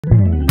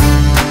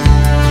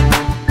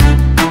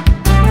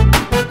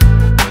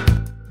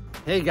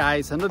Hey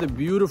guys, another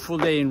beautiful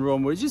day in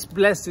Rome. We're just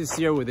blessed this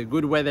year with the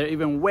good weather,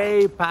 even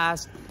way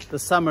past the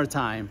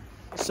summertime.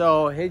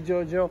 So, hey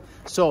Jojo.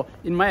 So,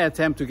 in my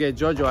attempt to get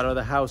Jojo out of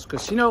the house,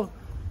 because you know,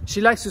 she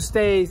likes to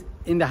stay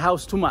in the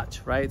house too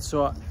much, right?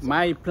 So,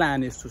 my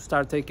plan is to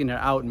start taking her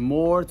out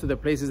more to the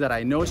places that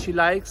I know she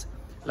likes,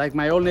 like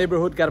my old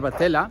neighborhood,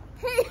 Garbatella.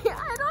 Hey,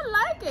 I don't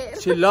like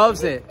it. She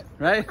loves it,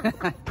 right?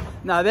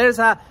 Now, there's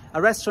a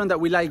restaurant that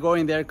we like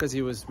going there because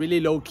it was really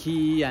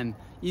low-key and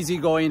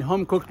easygoing,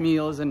 home-cooked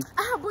meals and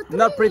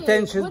not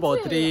pretentious,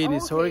 botrini. Okay,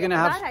 so we're gonna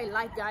have that I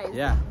like, guys.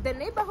 Yeah, the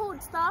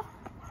neighborhood stuff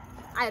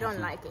I don't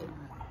like it,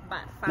 but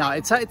fine. No,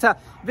 it's a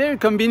very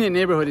convenient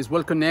neighborhood. It's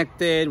well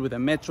connected with the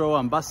metro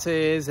and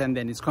buses, and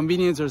then it's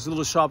convenient. There's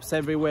little shops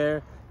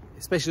everywhere,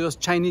 especially those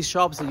Chinese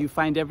shops that you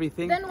find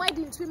everything. Then why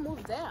didn't we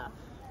move there?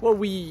 Well,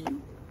 it's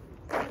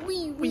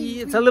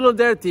a little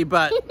dirty,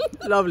 but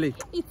lovely.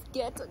 It's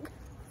ghetto.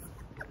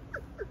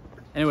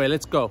 Anyway,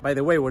 let's go. By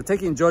the way, we're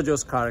taking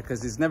Jojo's car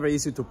because it's never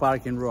easy to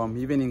park in Rome.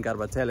 Even in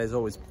Garbatella, it's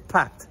always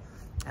packed.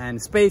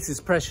 And space is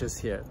precious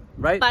here,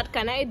 right? But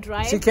can I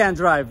drive? She can't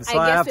drive, so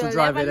I have to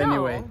drive it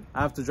anyway. Know.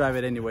 I have to drive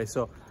it anyway.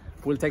 So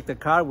we'll take the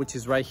car, which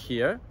is right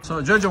here.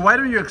 So Jojo, why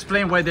don't you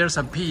explain why there's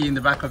a P in the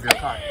back of your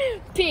car?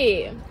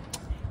 P.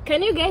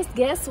 Can you guys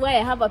guess why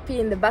I have a P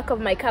in the back of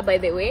my car, by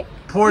the way?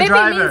 Poor Maybe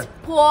driver. It means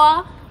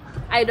poor.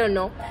 I don't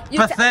know.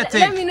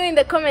 Pathetic. Let me know in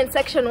the comment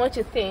section what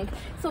you think.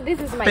 So this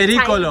is my tiny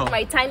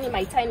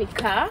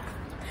car.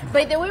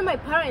 By the way, my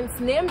parents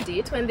named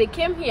it when they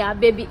came here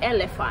Baby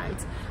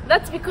Elephant.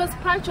 That's because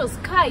Pancho's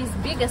car is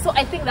bigger, so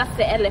I think that's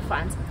the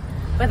elephant.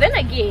 But then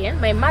again,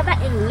 my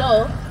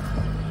mother-in-law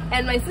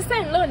and my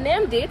sister-in-law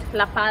named it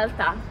La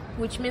Palta,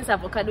 which means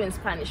avocado in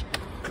Spanish.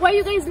 Why are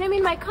you guys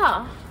naming my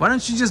car? Why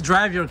don't you just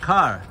drive your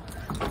car?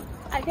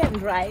 I can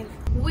drive.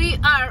 We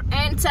are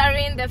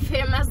entering the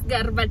famous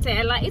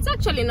Garbatella. It's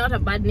actually not a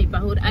bad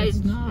neighborhood. It's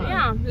not.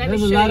 Yeah, let me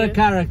show you. There's a lot of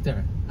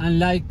character,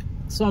 unlike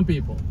some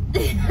people.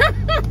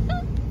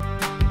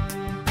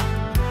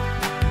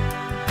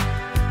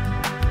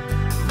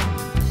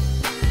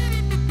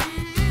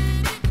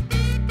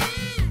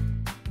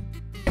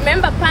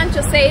 Remember,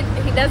 Pancho said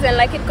he doesn't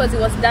like it because it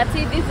was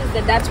dirty. This is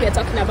the dirt we are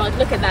talking about.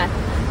 Look at that.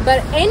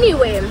 But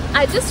anyway,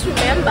 I just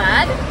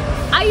remembered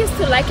I used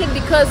to like it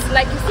because,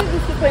 like, you see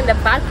these people in the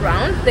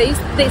background, they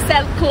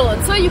sell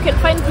clothes. So you can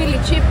find really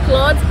cheap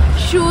clothes,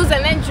 shoes,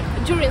 and then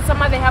during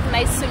summer they have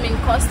nice swimming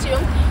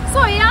costumes.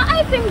 So yeah,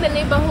 I think the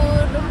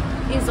neighborhood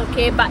is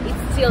okay, but it's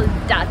still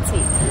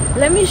dirty.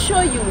 Let me show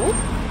you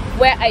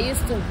where I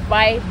used to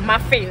buy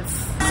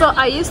muffins. So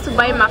I used to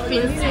buy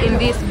muffins in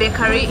this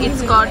bakery.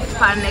 It's called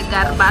Pane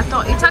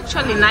Garbato. It's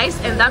actually nice,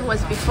 and that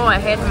was before I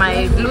had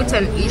my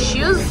gluten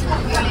issues.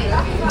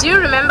 Do you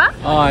remember?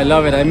 Oh, I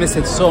love it. I miss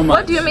it so much.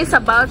 What do you miss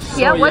about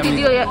here? What did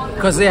you...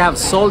 Because they have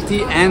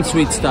salty and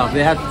sweet stuff.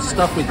 They had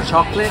stuff with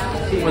chocolate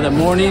for the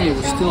morning. It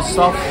was still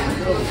soft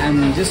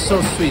and just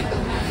so sweet.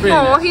 Really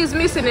oh, nice. He's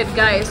missing it,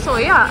 guys. So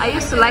yeah, I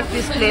used to like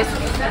this place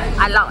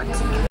a lot.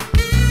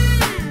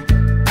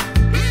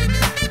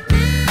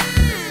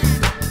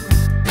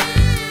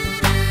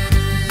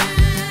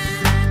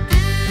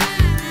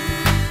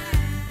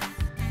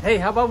 Hey,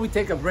 how about we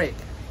take a break?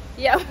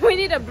 Yeah, we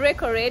need a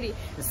break already.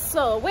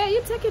 So, where are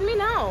you taking me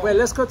now? Well,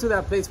 let's go to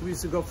that place we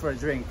used to go for a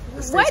drink.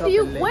 Why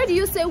do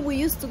you say we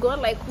used to go,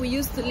 like we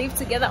used to live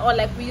together, or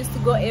like we used to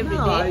go every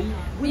day?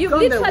 You've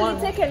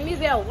literally taken me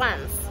there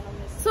once.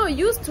 So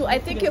used to, I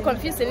think you're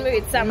confusing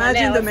me with someone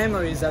Imagine else. the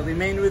memories that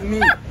remain with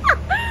me.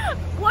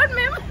 What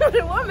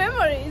memory? What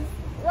memories?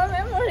 What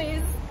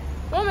memories?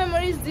 What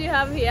memories do you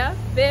have here,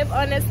 babe,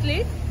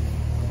 honestly?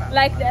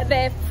 Like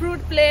the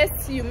fruit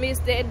place, you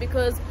missed it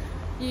because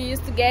you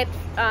used to get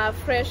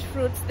fresh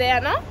fruits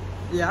there, no?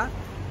 Yeah.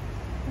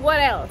 What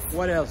else?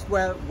 What else?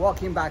 Well,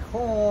 walking back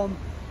home,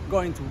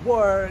 going to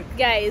work.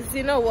 Guys,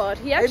 you know what?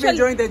 Even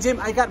during the gym,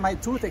 I got my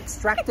tooth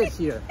extracted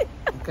here.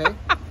 Okay?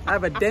 I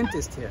have a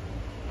dentist here.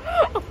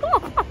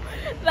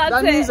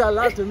 That means a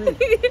lot to me.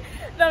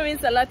 That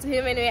means a lot to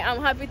him. Anyway, I'm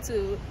happy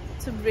to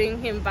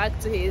bring him back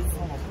to his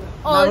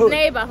old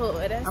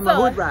neighborhood. I'm a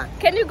hood rat.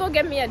 Can you go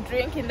get me a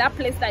drink in that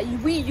place that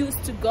we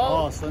used to go?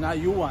 Oh, so now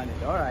you want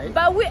it. All right.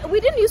 But we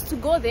didn't used to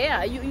go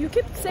there. You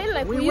keep saying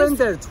like we went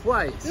there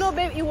twice. No,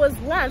 babe, it was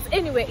once.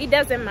 Anyway, it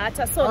doesn't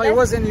matter. So it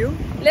wasn't you?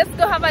 Let's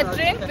go have a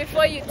drink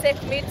before you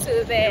take me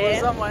to the... It was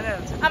someone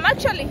else. I'm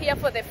actually here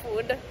for the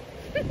food.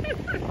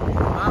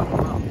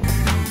 Wow.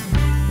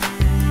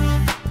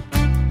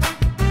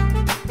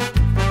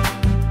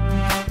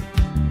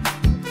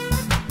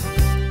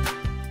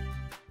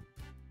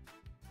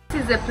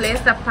 This is a place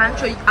that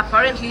Pancho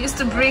apparently used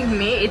to bring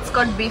me. It's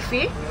called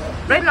Beefy.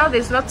 Right now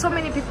there's not so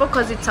many people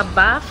because it's a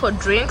bar for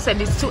drinks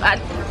and it's too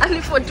early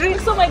for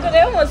drinks. Oh my god,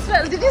 I almost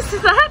fell. Did you see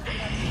that?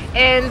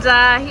 And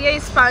here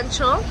is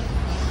Pancho.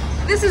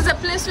 This is a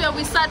place where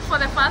we sat for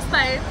the first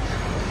time.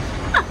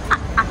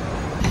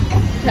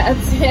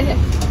 That's it.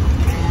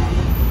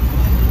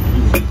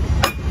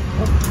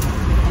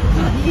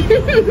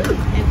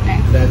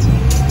 That's it.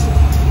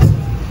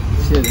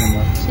 Cheers,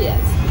 amor.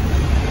 Cheers.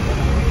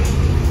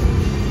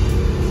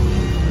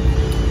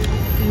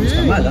 No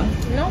está mala.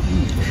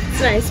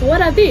 nice.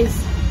 What are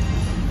these?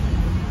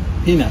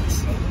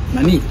 Peanuts.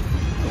 Nani.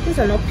 These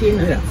are not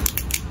peanuts. Yeah.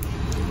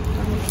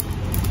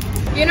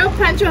 You know,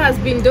 Pancho has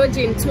been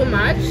dodging too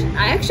much.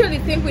 I actually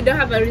think we don't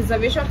have a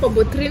reservation for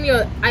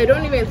Botrini. I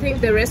don't even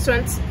think the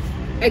restaurant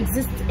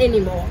exists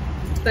anymore.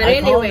 But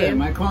anyway,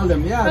 I call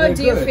them. Yeah. How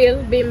do you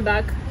feel being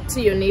back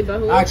to your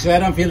neighborhood? Actually, I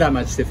don't feel that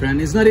much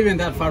different. It's not even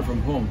that far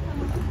from home.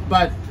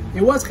 But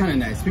it was kind of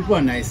nice. People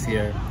are nice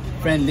here,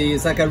 friendly.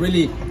 It's like a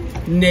really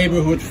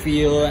neighborhood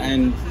feel.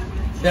 And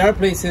there are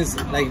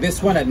places like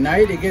this one at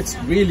night. It gets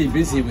really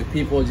busy with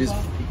people just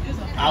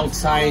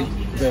outside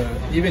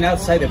even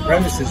outside the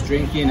premises,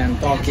 drinking and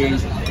talking.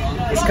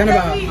 It's kind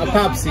of a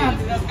pub scene.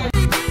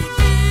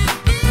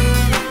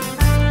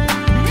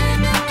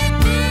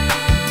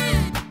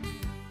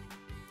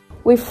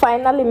 We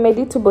finally made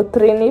it to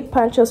Botrini,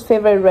 Pancho's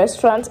favorite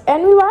restaurant,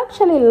 and we were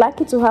actually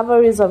lucky to have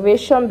a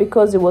reservation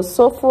because it was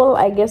so full.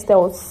 I guess there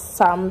was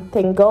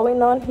something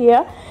going on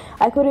here.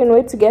 I couldn't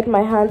wait to get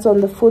my hands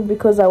on the food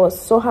because I was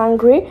so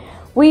hungry.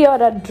 We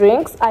ordered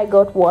drinks. I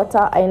got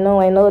water. I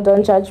know,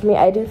 don't judge me.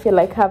 I didn't feel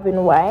like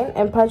having wine.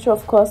 And Pancho,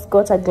 of course,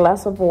 got a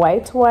glass of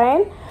white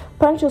wine.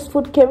 Pancho's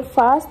food came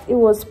fast. It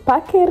was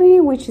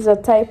pakeri, which is a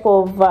type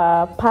of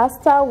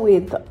pasta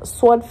with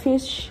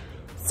swordfish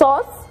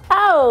sauce.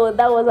 Oh,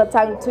 that was a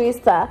tongue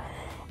twister.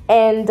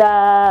 And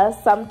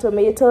some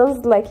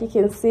tomatoes, like you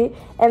can see.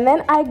 And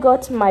then I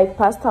got my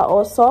pasta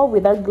also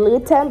without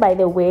gluten, by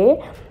the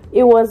way.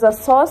 It was a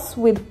sauce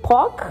with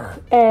pork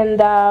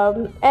and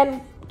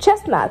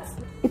chestnuts.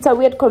 It's a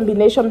weird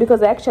combination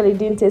because I actually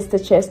didn't taste the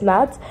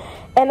chestnuts.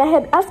 And I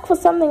had asked for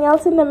something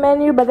else in the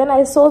menu, but then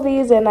I saw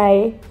these and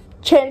I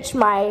changed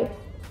my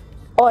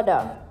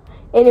order.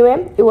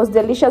 Anyway, it was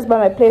delicious, but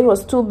my plate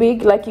was too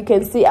big. Like you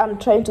can see, I'm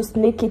trying to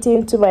sneak it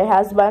into my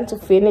husband to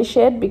finish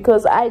it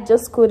because I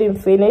just couldn't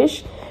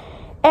finish.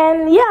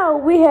 And yeah,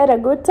 we had a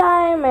good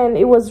time and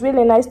it was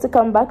really nice to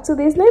come back to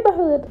this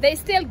neighborhood. They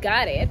still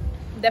got it.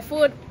 The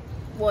food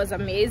was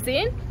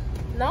amazing.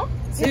 No?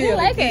 Did you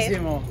like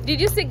it? Did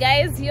you see,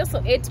 guys? He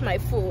also ate my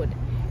food.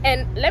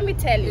 And let me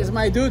tell you, it's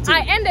my duty.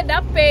 I ended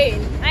up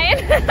paying.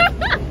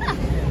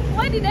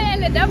 Why did I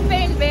end up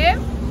paying, babe?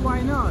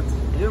 Why not?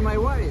 You're my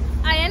wife.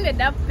 I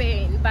ended up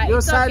paying, but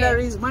your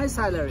salary is my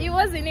salary. It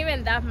wasn't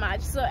even that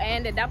much, so I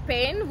ended up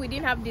paying. We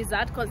didn't have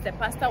dessert because the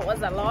pasta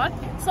was a lot.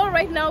 So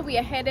right now we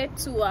are headed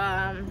to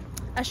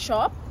a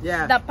shop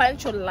that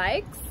Pancho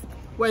likes.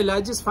 Well, I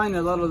just find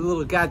a lot of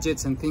little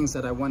gadgets and things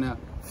that I want to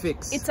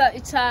fix.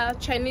 It's a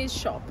Chinese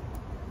shop.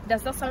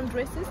 Does that sound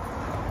racist?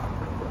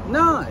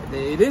 No,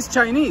 it is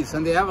Chinese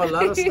and they have a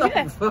lot of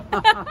stuff.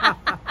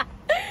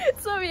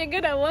 So we're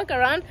gonna walk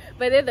around,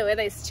 but then the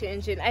weather is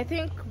changing. I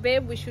think,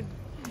 babe, we should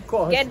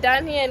get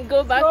down here and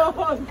go back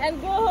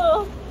and go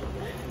home.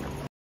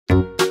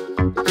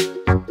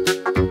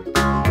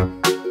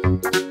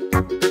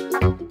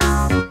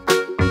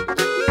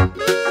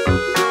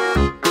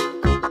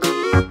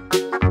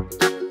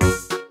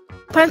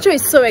 Pancho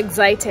is so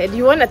excited.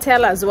 You want to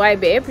tell us why,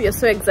 babe? You're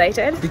so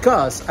excited?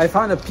 Because I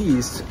found a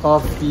piece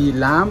of the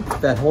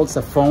lamp that holds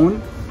the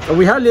phone that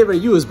we hardly ever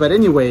use, but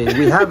anyway,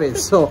 we have it.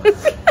 So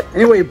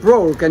anyway, it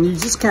broke and you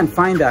just can't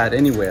find that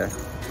anywhere.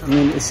 I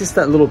mean, it's just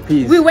that little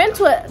piece. We went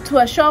to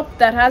a shop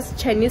that has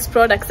Chinese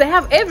products. They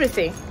have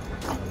everything.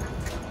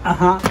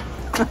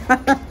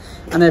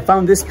 And I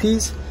found this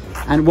piece,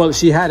 and well,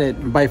 she had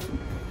it by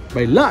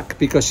luck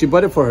because she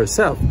bought it for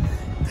herself,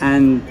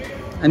 and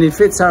it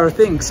fits our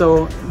thing,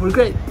 so we're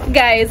great.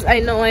 Guys, I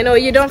know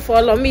you don't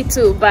follow me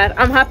too, but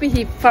I'm happy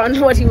he found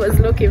what he was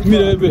looking for.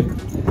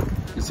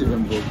 It's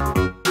even big.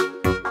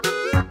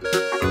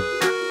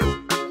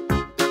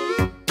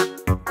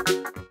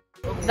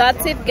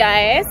 That's it,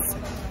 guys.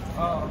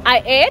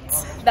 I ate.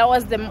 That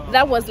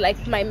was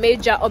like my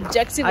major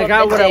objective of the day. I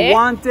got what I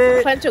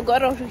wanted. Pancho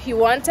got what he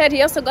wanted.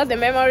 He also got the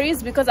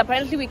memories because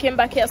apparently we came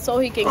back here so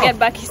he can get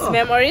back his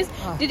memories.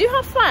 Did you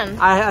have fun?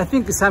 I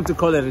think it's time to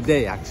call it a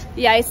day, actually.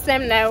 Yeah, it's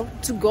time now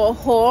to go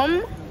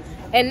home.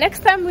 And next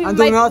time we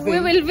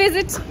will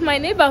visit my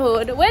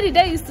neighborhood. Where did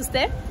I used to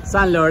stay?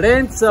 San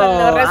Lorenzo.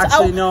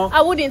 Actually, no.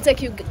 I wouldn't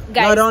take you guys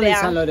there. Not only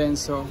San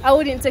Lorenzo. I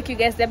wouldn't take you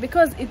guys there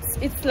because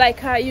it's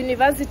like a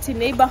university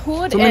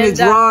neighborhood. Too many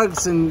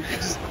drugs and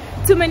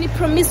too many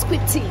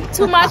promiscuity.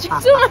 Too much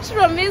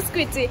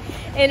promiscuity.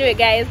 Anyway,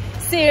 guys,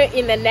 see you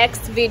in the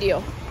next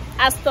video.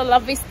 Hasta la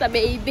vista,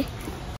 baby.